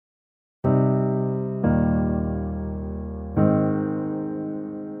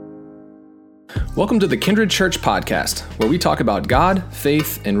Welcome to the Kindred Church podcast, where we talk about God,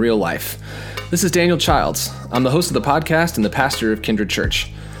 faith, and real life. This is Daniel Childs. I'm the host of the podcast and the pastor of Kindred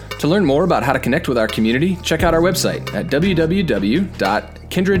Church. To learn more about how to connect with our community, check out our website at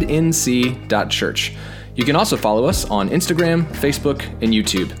www.kindrednc.church. You can also follow us on Instagram, Facebook, and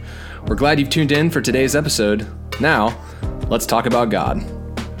YouTube. We're glad you've tuned in for today's episode. Now, let's talk about God.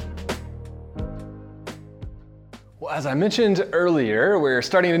 Well, as I mentioned earlier, we're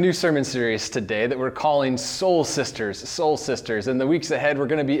starting a new sermon series today that we're calling Soul Sisters. Soul Sisters. In the weeks ahead, we're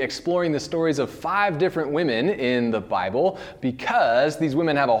going to be exploring the stories of 5 different women in the Bible because these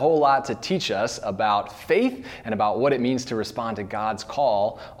women have a whole lot to teach us about faith and about what it means to respond to God's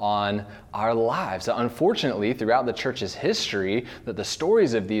call on our lives. Unfortunately, throughout the church's history, that the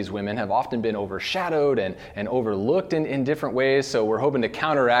stories of these women have often been overshadowed and overlooked in different ways. So we're hoping to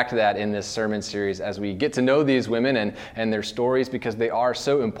counteract that in this sermon series as we get to know these women and their stories, because they are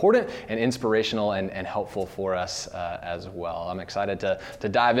so important and inspirational and helpful for us as well. I'm excited to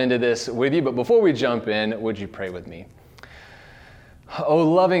dive into this with you, but before we jump in, would you pray with me? Oh,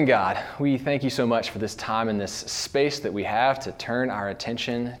 loving God, we thank you so much for this time and this space that we have to turn our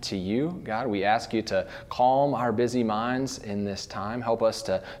attention to you. God, we ask you to calm our busy minds in this time. Help us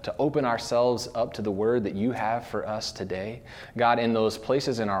to open ourselves up to the word that you have for us today. God, in those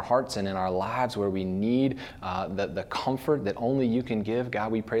places in our hearts and in our lives where we need the comfort that only you can give,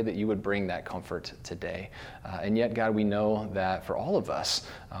 God, we pray that you would bring that comfort today. And yet, God, we know that for all of us,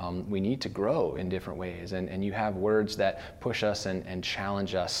 we need to grow in different ways. And you have words that push us and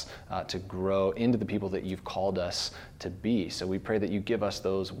challenge us to grow into the people that you've called us to be. So we pray that you give us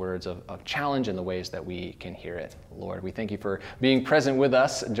those words of challenge in the ways that we can hear it. Lord, we thank you for being present with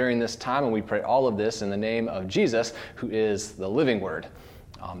us during this time, and we pray all of this in the name of Jesus, who is the living word.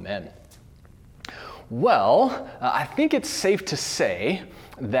 Amen. Well, I think it's safe to say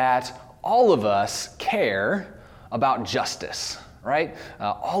that all of us care about justice. Right?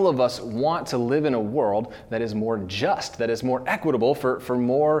 All of us want to live in a world that is more just, that is more equitable for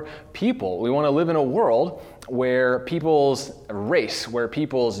more people. We want to live in a world where people's race, where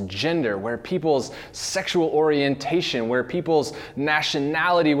people's gender, where people's sexual orientation, where people's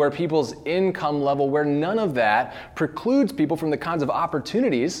nationality, where people's income level, where none of that precludes people from the kinds of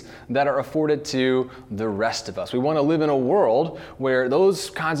opportunities that are afforded to the rest of us. We want to live in a world where those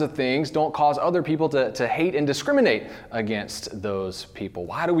kinds of things don't cause other people to hate and discriminate against those people.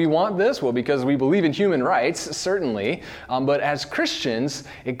 Why do we want this? Well, because we believe in human rights, certainly, but as Christians,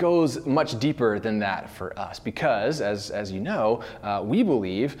 it goes much deeper than that for us. Because, as you know, we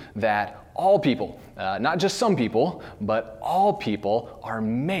believe that all people, not just some people, but all people are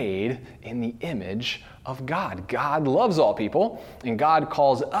made in the image of God. God loves all people, and God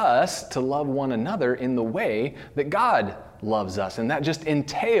calls us to love one another in the way that God loves us. And that just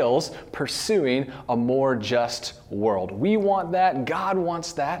entails pursuing a more just world. We want that. God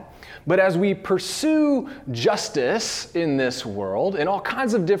wants that. But as we pursue justice in this world, in all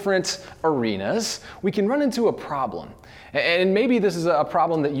kinds of different arenas, we can run into a problem. And maybe this is a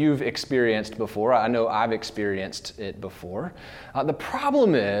problem that you've experienced before. I know I've experienced it before. The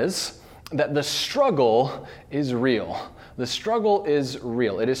problem is that the struggle is real. The struggle is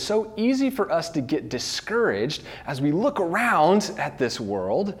real. It is so easy for us to get discouraged as we look around at this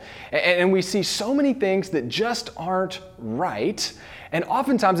world and we see so many things that just aren't right. And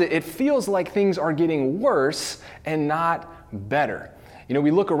oftentimes it feels like things are getting worse and not better. You know,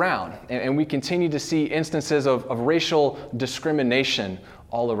 we look around and we continue to see instances of racial discrimination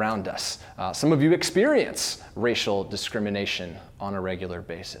all around us. Some of you experience racial discrimination on a regular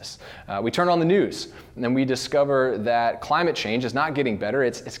basis. We turn on the news and then we discover that climate change is not getting better,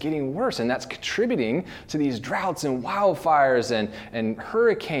 it's getting worse, and that's contributing to these droughts and wildfires and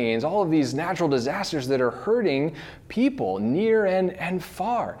hurricanes, all of these natural disasters that are hurting people near and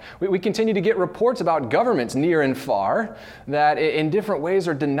far. We continue to get reports about governments near and far that in different ways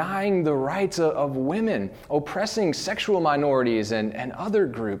are denying the rights of women, oppressing sexual minorities and other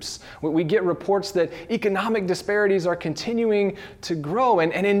groups. We get reports that economic disparities are continuing to grow.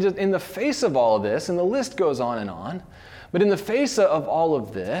 And in the face of all of this, and the list goes on, but in the face of all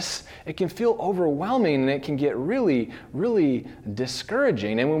of this, it can feel overwhelming and it can get really, really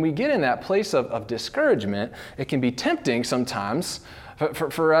discouraging. And when we get in that place of discouragement, it can be tempting sometimes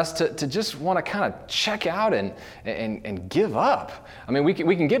for us to just want to kind of check out and give up. I mean, we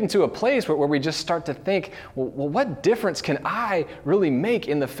can get into a place where we just start to think, well, what difference can I really make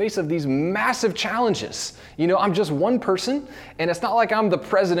in the face of these massive challenges? I'm just one person, and it's not like I'm the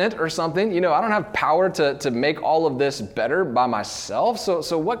president or something. I don't have power to make all of this better by myself.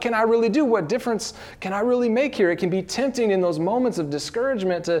 So what can I really do? What difference can I really make here? It can be tempting in those moments of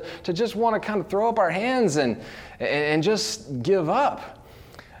discouragement to just want to kind of throw up our hands and just give up.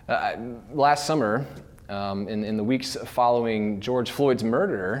 Last summer, in the weeks following George Floyd's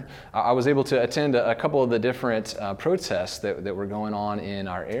murder, I was able to attend a couple of the different protests that were going on in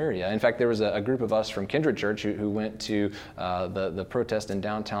our area. In fact, there was a group of us from Kindred Church who went to the protest in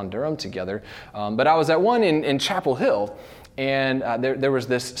downtown Durham together. But I was at one in Chapel Hill, and there was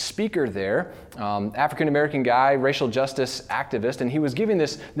this speaker there, African-American guy, racial justice activist, and he was giving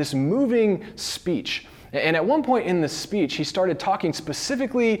this moving speech. And at one point in the speech, he started talking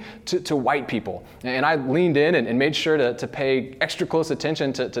specifically to white people. And I leaned in and made sure to pay extra close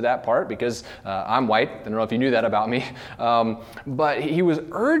attention to that part because I'm white. I don't know if you knew that about me. But he was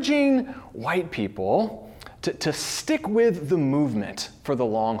urging white people to stick with the movement for the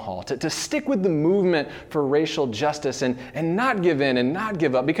long haul, to stick with the movement for racial justice and not give in and not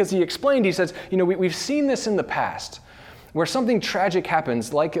give up. Because he explained, he says, we've seen this in the past, where something tragic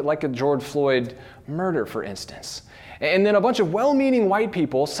happens, like a George Floyd murder, for instance. And then a bunch of well-meaning white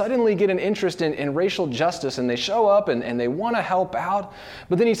people suddenly get an interest in racial justice, and they show up and they want to help out.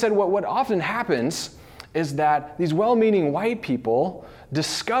 But then he said what often happens is that these well-meaning white people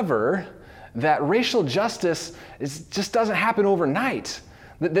discover that racial justice just doesn't happen overnight.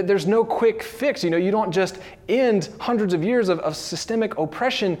 There's no quick fix. You don't just end hundreds of years of systemic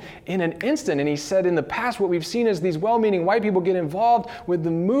oppression in an instant. And he said in the past, what we've seen is these well-meaning white people get involved with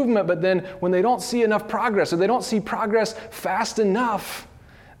the movement, but then when they don't see enough progress or they don't see progress fast enough,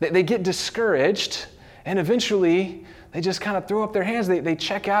 they get discouraged, and eventually they just kind of throw up their hands. They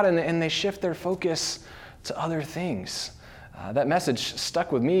check out and they shift their focus to other things. That message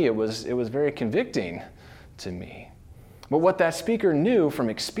stuck with me. It was very convicting to me. But what that speaker knew from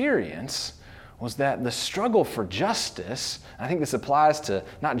experience was that the struggle for justice, I think this applies to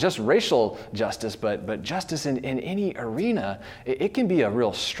not just racial justice, but justice in any arena, it can be a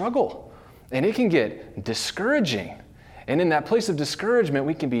real struggle, and it can get discouraging. And in that place of discouragement,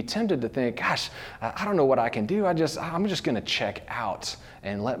 we can be tempted to think, gosh, I don't know what I can do. I'm just going to check out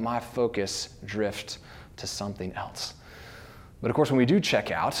and let my focus drift to something else. But of course, when we do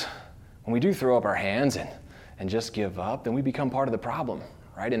check out, when we do throw up our hands and just give up, then we become part of the problem,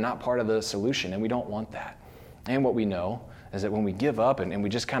 right? And not part of the solution, and we don't want that. And what we know is that when we give up and we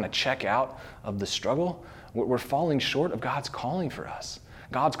just kind of check out of the struggle, we're falling short of God's calling for us.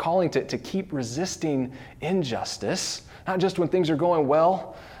 God's calling to keep resisting injustice, not just when things are going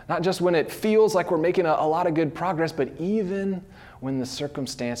well, not just when it feels like we're making a lot of good progress, but even when the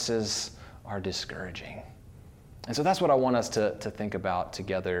circumstances are discouraging. And so that's what I want us to think about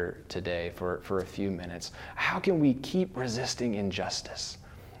together today for a few minutes. How can we keep resisting injustice,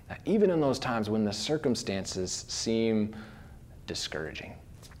 even in those times when the circumstances seem discouraging?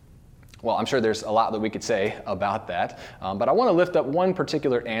 Well, I'm sure there's a lot that we could say about that, but I want to lift up one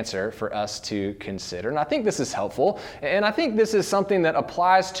particular answer for us to consider, and I think this is helpful, and I think this is something that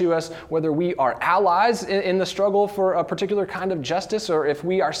applies to us whether we are allies in the struggle for a particular kind of justice or if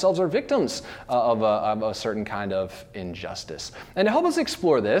we ourselves are victims of a certain kind of injustice. And to help us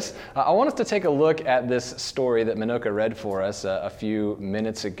explore this, I want us to take a look at this story that Minoka read for us a few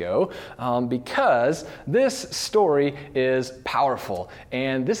minutes ago, because this story is powerful,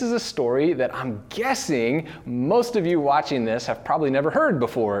 and this is a story that I'm guessing most of you watching this have probably never heard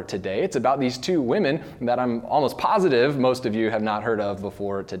before today. It's about these two women that I'm almost positive most of you have not heard of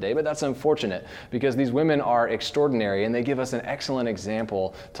before today, but that's unfortunate because these women are extraordinary and they give us an excellent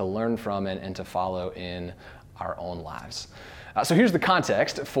example to learn from and to follow in our own lives. So here's the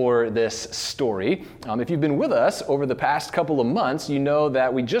context for this story. If you've been with us over the past couple of months, you know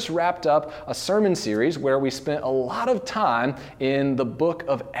that we just wrapped up a sermon series where we spent a lot of time in the book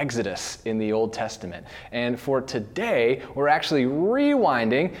of Exodus in the Old Testament. And for today, we're actually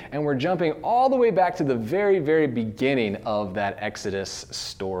rewinding and we're jumping all the way back to the very, very beginning of that Exodus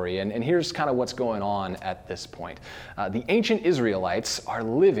story. And here's kind of what's going on at this point. The ancient Israelites are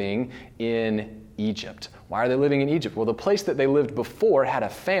living in Egypt. Why are they living in Egypt? Well, the place that they lived before had a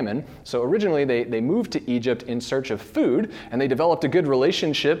famine. So originally they moved to Egypt in search of food, and they developed a good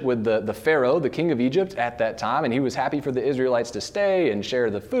relationship with the Pharaoh, the king of Egypt at that time, and he was happy for the Israelites to stay and share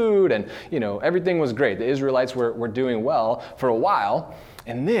the food, and everything was great. The Israelites were doing well for a while,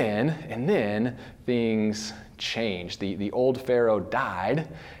 and then things changed. The old Pharaoh died,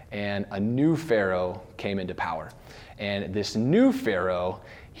 and a new Pharaoh came into power. And this new Pharaoh,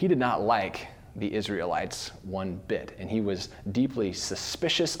 he did not like the Israelites one bit, and he was deeply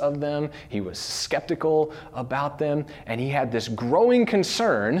suspicious of them. He was skeptical about them, and he had this growing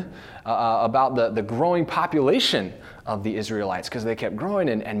concern about the growing population of the Israelites, because they kept growing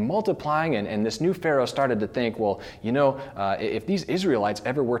and multiplying, and this new Pharaoh started to think, well, if these Israelites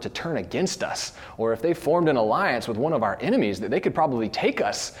ever were to turn against us, or if they formed an alliance with one of our enemies, that they could probably take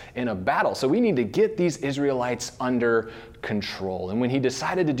us in a battle. So we need to get these Israelites under control. And when he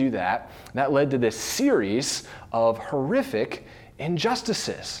decided to do that, that led to this series of horrific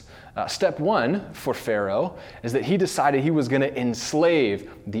injustices. Step one for Pharaoh is that he decided he was going to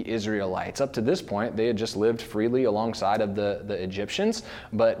enslave the Israelites. Up to this point, they had just lived freely alongside of the Egyptians,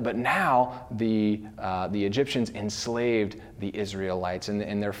 but now the Egyptians enslaved the Israelites.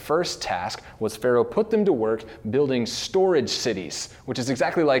 And their first task was Pharaoh put them to work building storage cities, which is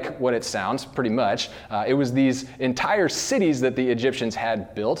exactly like what it sounds, pretty much. It was these entire cities that the Egyptians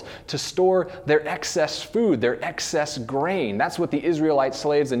had built to store their excess food, their excess grain. That's what the Israelite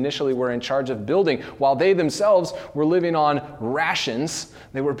slaves initially were in charge of building. While they themselves were living on rations,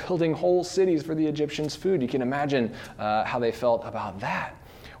 they were building whole cities for the Egyptians' food. You can imagine how they felt about that.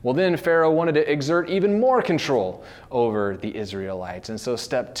 Well, then Pharaoh wanted to exert even more control over the Israelites. And so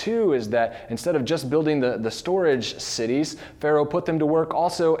step two is that instead of just building the storage cities, Pharaoh put them to work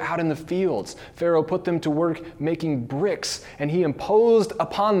also out in the fields. Pharaoh put them to work making bricks, and he imposed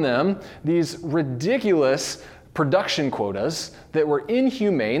upon them these ridiculous production quotas that were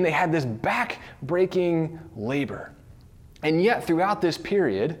inhumane. They had this back-breaking labor. And yet, throughout this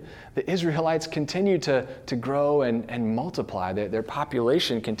period, the Israelites continued to grow and multiply. Their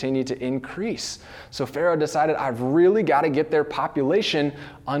population continued to increase. So Pharaoh decided, I've really got to get their population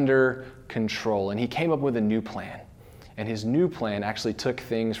under control. And he came up with a new plan. And his new plan actually took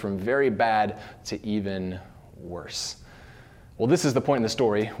things from very bad to even worse. Well, this is the point in the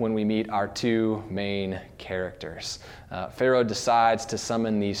story when we meet our two main characters. Pharaoh decides to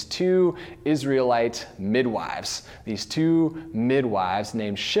summon these two Israelite midwives, these two midwives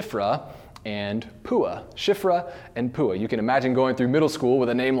named Shiphrah and Puah. Shiphrah and Puah. You can imagine going through middle school with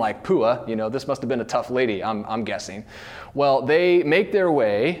a name like Puah. This must have been a tough lady, I'm guessing. Well, they make their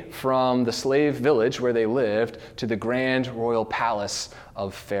way from the slave village where they lived to the grand royal palace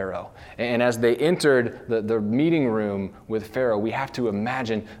of Pharaoh. And as they entered the meeting room with Pharaoh, we have to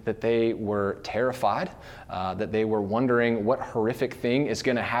imagine that they were terrified, that they were wondering what horrific thing is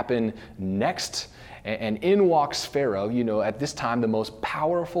going to happen next. And in walks Pharaoh, at this time the most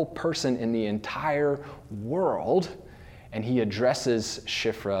powerful person in the entire world, and he addresses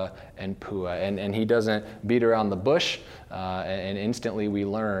Shiphrah and Puah. And he doesn't beat around the bush, and instantly we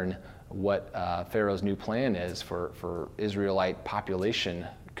learn what Pharaoh's new plan is for Israelite population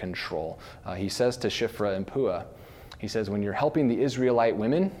control. He says to Shiphrah and Puah, he says, when you're helping the Israelite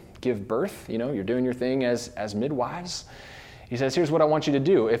women give birth, you're doing your thing as midwives, he says, here's what I want you to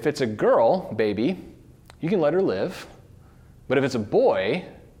do. If it's a girl baby, you can let her live. But if it's a boy,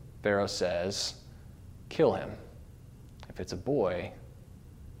 Pharaoh says, kill him. If it's a boy,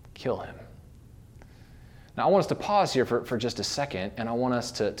 kill him. Now, I want us to pause here for just a second, and I want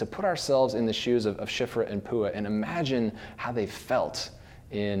us to put ourselves in the shoes of Shiphrah and Puah and imagine how they felt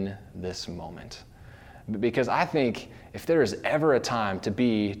in this moment. Because I think if there is ever a time to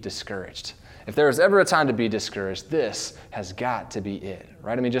be discouraged, this has got to be it,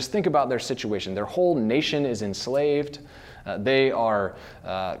 right? I mean, just think about their situation. Their whole nation is enslaved. They are,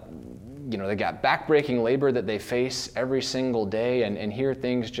 they got backbreaking labor that they face every single day, and here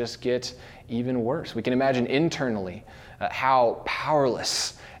things just get even worse. We can imagine internally how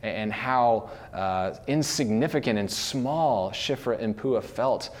powerless and how insignificant and small Shiphrah and Puah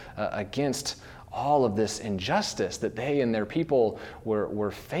felt against all of this injustice that they and their people were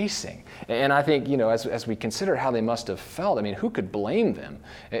facing. And I think, as we consider how they must have felt, I mean, who could blame them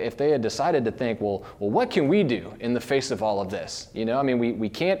if they had decided to think, well, what can we do in the face of all of this? We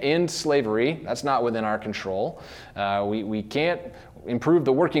can't end slavery. That's not within our control. We can't improve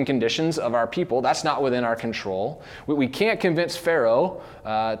the working conditions of our people. That's not within our control. We can't convince Pharaoh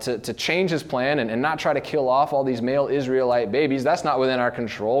to change his plan and not try to kill off all these male Israelite babies. That's not within our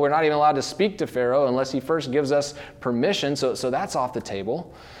control. We're not even allowed to speak to Pharaoh unless he first gives us permission. So that's off the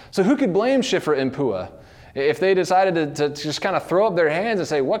table. So who could blame Shiphrah and Puah if they decided to just kind of throw up their hands and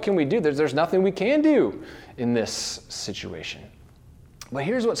say, what can we do? There's nothing we can do in this situation. But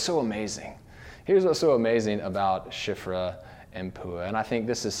here's what's so amazing. Here's what's so amazing about Shiphrah and Puah. And I think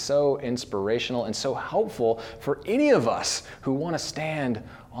this is so inspirational and so helpful for any of us who want to stand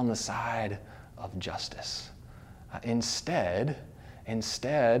on the side of justice. Instead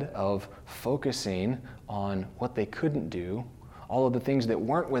of focusing on what they couldn't do, all of the things that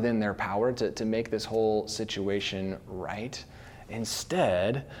weren't within their power to make this whole situation right,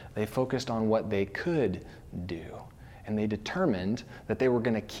 instead, they focused on what they could do. And they determined that they were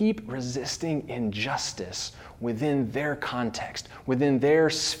going to keep resisting injustice within their context, within their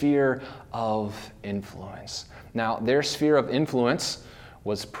sphere of influence. Now, their sphere of influence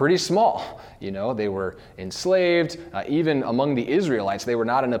was pretty small. They were enslaved. Even among the Israelites, they were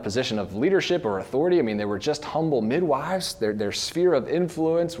not in a position of leadership or authority. They were just humble midwives. Their sphere of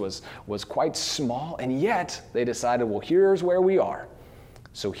influence was quite small, and yet they decided, well, here's where we are.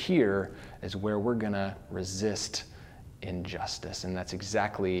 So here is where we're going to resist injustice, and that's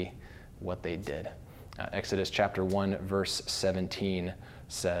exactly what they did. Exodus chapter 1, verse 17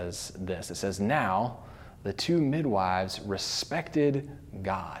 says this. It says, "Now the two midwives respected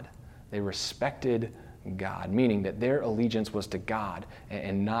God." They respected God, meaning that their allegiance was to God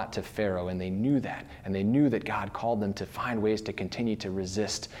and not to Pharaoh, and they knew that. And they knew that God called them to find ways to continue to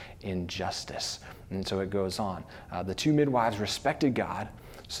resist injustice. And so it goes on. The two midwives respected God,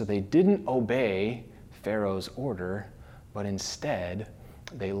 so they didn't obey Pharaoh's order, but instead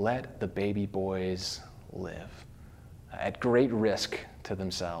they let the baby boys live. At great risk to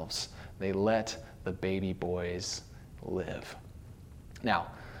themselves, they let the baby boys live. Now,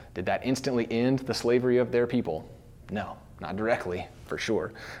 did that instantly end the slavery of their people? No, not directly, for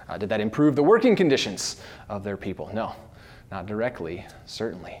sure. Did that improve the working conditions of their people? No, not directly,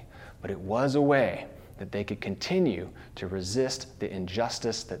 certainly. But it was a way that they could continue to resist the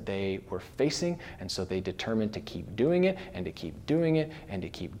injustice that they were facing, and so they determined to keep doing it, and to keep doing it, and to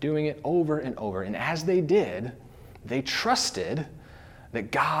keep doing it over and over. And as they did, they trusted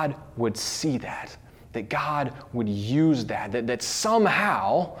that God would see that God would use that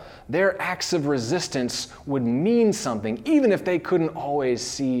somehow their acts of resistance would mean something, even if they couldn't always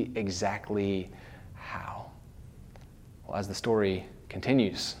see exactly how. Well, as the story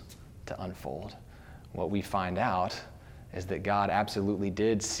continues to unfold, what we find out is that God absolutely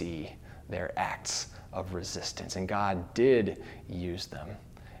did see their acts of resistance, and God did use them,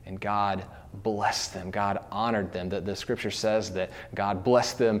 and God blessed them. God honored them. The scripture says that God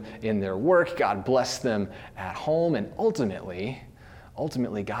blessed them in their work, God blessed them at home, and ultimately,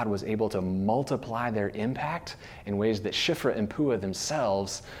 God was able to multiply their impact in ways that Shiphrah and Puah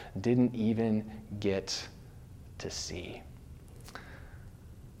themselves didn't even get to see.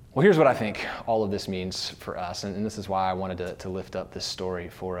 Well, here's what I think all of this means for us, and this is why I wanted to lift up this story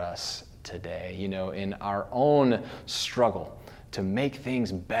for us today. In our own struggle to make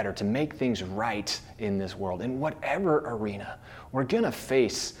things better, to make things right in this world, in whatever arena, we're going to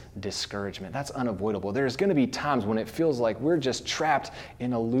face discouragement. That's unavoidable. There's going to be times when it feels like we're just trapped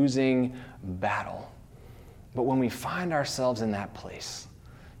in a losing battle. But when we find ourselves in that place,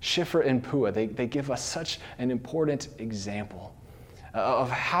 Shiphrah and Puah, they give us such an important example of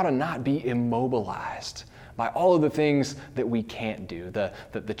how to not be immobilized by all of the things that we can't do,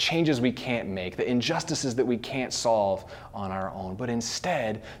 the changes we can't make, the injustices that we can't solve on our own, but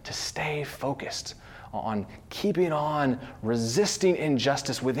instead to stay focused on keeping on resisting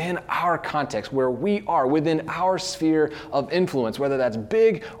injustice within our context, where we are, within our sphere of influence, whether that's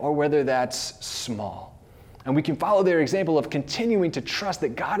big or whether that's small. And we can follow their example of continuing to trust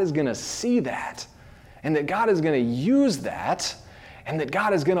that God is going to see that, and that God is going to use that, and that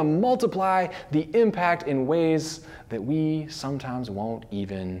God is going to multiply the impact in ways that we sometimes won't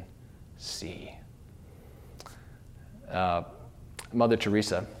even see. Mother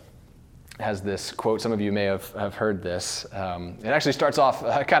Teresa has this quote. Some of you may have heard this. It actually starts off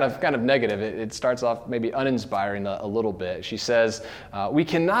kind of negative. It starts off maybe uninspiring a little bit. She says, "We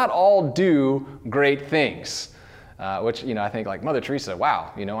cannot all do great things." Which, I think like Mother Teresa,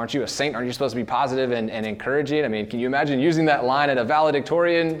 wow, aren't you a saint? Aren't you supposed to be positive and encouraging? Can you imagine using that line at a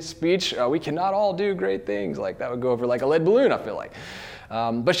valedictorian speech? We cannot all do great things. Like that would go over like a lead balloon, I feel like.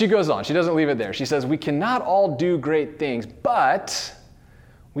 But she goes on. She doesn't leave it there. She says, "We cannot all do great things, but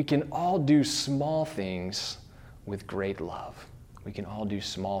we can all do small things with great love." We can all do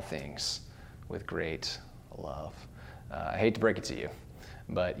small things with great love. I hate to break it to you,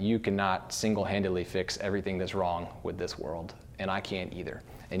 but you cannot single-handedly fix everything that's wrong with this world, and I can't either.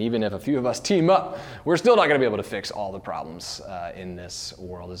 And even if a few of us team up, we're still not going to be able to fix all the problems in this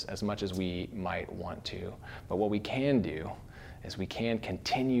world as much as we might want to. But what we can do is we can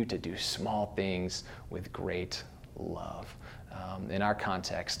continue to do small things with great love. In our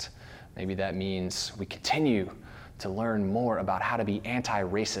context, maybe that means we continue to learn more about how to be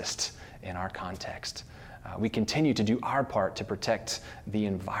anti-racist in our context. We continue to do our part to protect the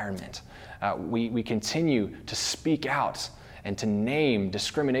environment. We continue to speak out and to name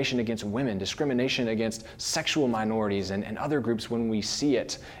discrimination against women, discrimination against sexual minorities and other groups when we see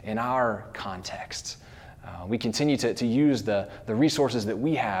it in our context. We continue to use the resources that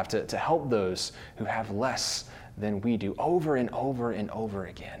we have to help those who have less than we do over and over and over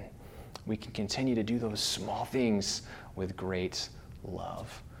again. We can continue to do those small things with great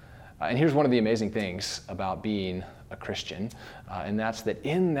love. And here's one of the amazing things about being a Christian, and that's that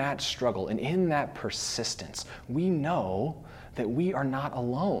in that struggle and in that persistence, we know that we are not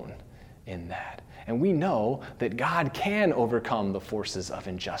alone in that. And we know that God can overcome the forces of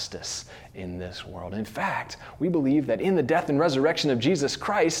injustice in this world. In fact, we believe that in the death and resurrection of Jesus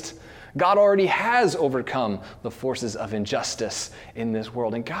Christ, God already has overcome the forces of injustice in this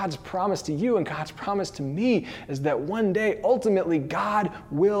world. And God's promise to you and God's promise to me is that one day, ultimately, God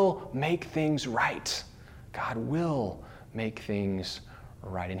will make things right. God will make things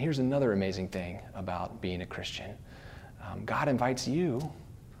right. And here's another amazing thing about being a Christian. God invites you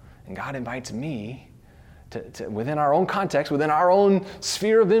and God invites me to within our own context, within our own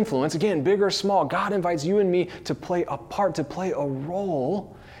sphere of influence, again, big or small, God invites you and me to play a part, to play a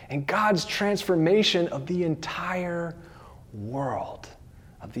role in God's transformation of the entire world,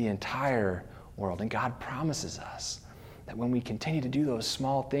 And God promises us that when we continue to do those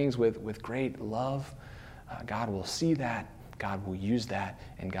small things with great love, God will see that, God will use that,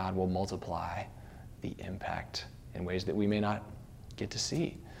 and God will multiply the impact in ways that we may not get to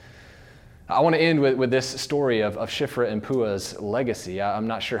see. I want to end with this story of Shiphrah and Puah's legacy. I'm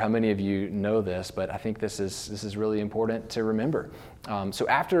not sure how many of you know this, but I think this is really important to remember. So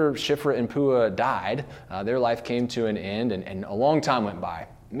after Shiphrah and Puah died, their life came to an end, and a long time went by,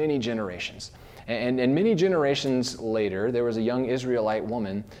 many generations. And many generations later, there was a young Israelite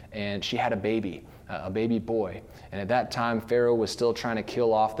woman, and she had a baby boy. And at that time, Pharaoh was still trying to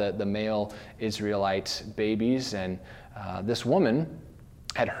kill off the male Israelite babies, and this woman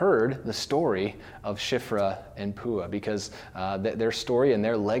had heard the story of Shiphrah and Puah because their story and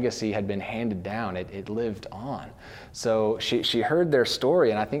their legacy had been handed down. It lived on. So she heard their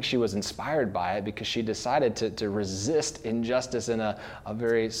story, and I think she was inspired by it because she decided to resist injustice in a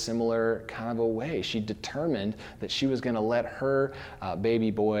very similar kind of a way. She determined that she was going to let her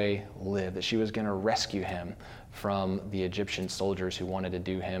baby boy live, that she was going to rescue him from the Egyptian soldiers who wanted to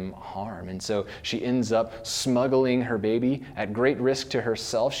do him harm. And so she ends up smuggling her baby at great risk to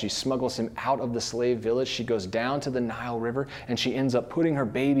herself. She smuggles him out of the slave village. She goes down to the Nile River, and she ends up putting her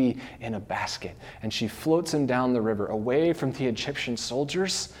baby in a basket. And she floats him down the river away from the Egyptian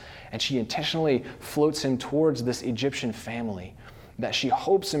soldiers, and she intentionally floats him towards this Egyptian family that she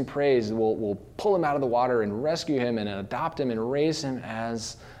hopes and prays will pull him out of the water and rescue him and adopt him and raise him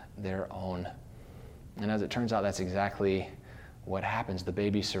as their own. And as it turns out, that's exactly what happens. The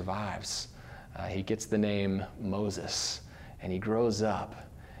baby survives. He gets the name Moses, and he grows up.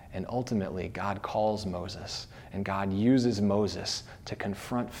 And ultimately, God calls Moses, and God uses Moses to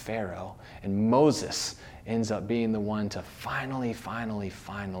confront Pharaoh. And Moses ends up being the one to finally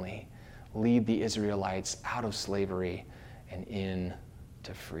lead the Israelites out of slavery and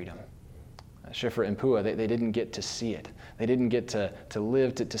into freedom. Shiphrah and Puah, they didn't get to see it. They didn't get to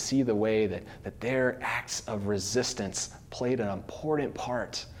live to see the way that their acts of resistance played an important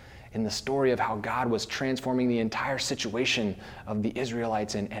part in the story of how God was transforming the entire situation of the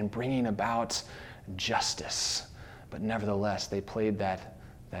Israelites and bringing about justice. But nevertheless, they played that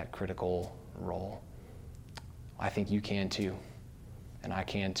critical role. I think you can too, and I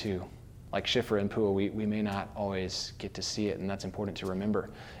can too. Like Shiphrah and Puah, we may not always get to see it, and that's important to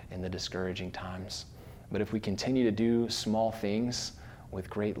remember in the discouraging times. But if we continue to do small things with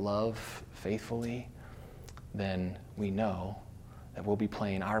great love, faithfully, then we know that we'll be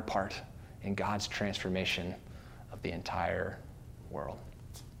playing our part in God's transformation of the entire world.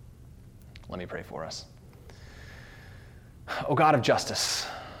 Let me pray for us. O God of justice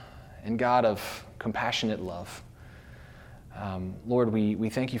and God of compassionate love, Lord, we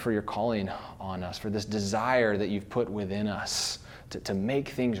thank you for your calling on us, for this desire that you've put within us to make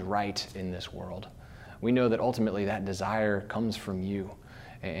things right in this world. We know that ultimately that desire comes from you,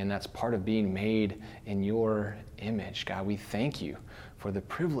 and that's part of being made in your image. God, we thank you for the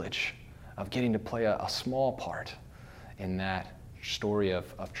privilege of getting to play a small part in that story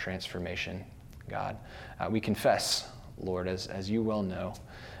of transformation, God. We confess, Lord, as you well know,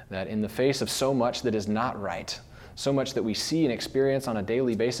 that in the face of so much that is not right, so much that we see and experience on a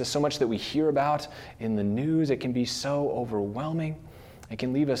daily basis, so much that we hear about in the news, it can be so overwhelming. It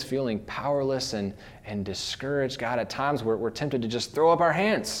can leave us feeling powerless and discouraged. God, at times we're tempted to just throw up our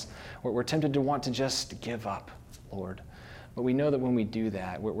hands. We're tempted to want to just give up, Lord. But we know that when we do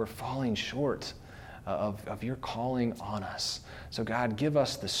that, we're falling short of your calling on us. So God, give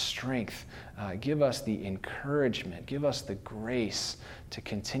us the strength, give us the encouragement, give us the grace to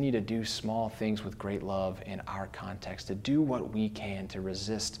continue to do small things with great love in our context, to do what we can to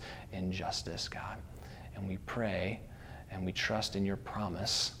resist injustice, God. And we pray and we trust in your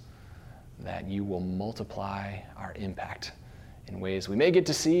promise that you will multiply our impact in ways we may get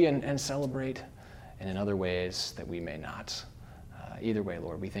to see and celebrate, and in other ways that we may not. Either way,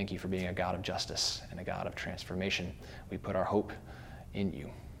 Lord, we thank you for being a God of justice and a God of transformation. We put our hope in you.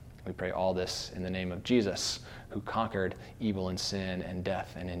 We pray all this in the name of Jesus, who conquered evil and sin and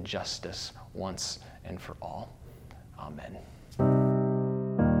death and injustice once and for all. Amen.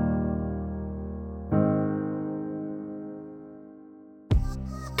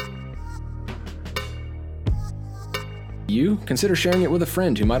 Consider sharing it with a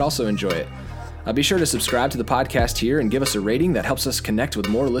friend who might also enjoy it. Be sure to subscribe to the podcast here and give us a rating that helps us connect with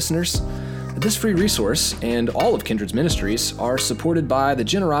more listeners. This free resource and all of Kindred's ministries are supported by the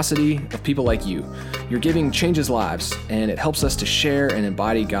generosity of people like you. Your giving changes lives, and it helps us to share and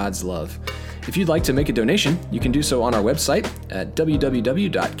embody God's love. If you'd like to make a donation, you can do so on our website at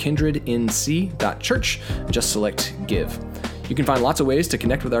www.kindrednc.church and just select Give. You can find lots of ways to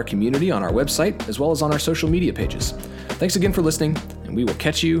connect with our community on our website as well as on our social media pages. Thanks again for listening, and we will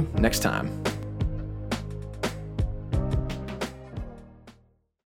catch you next time.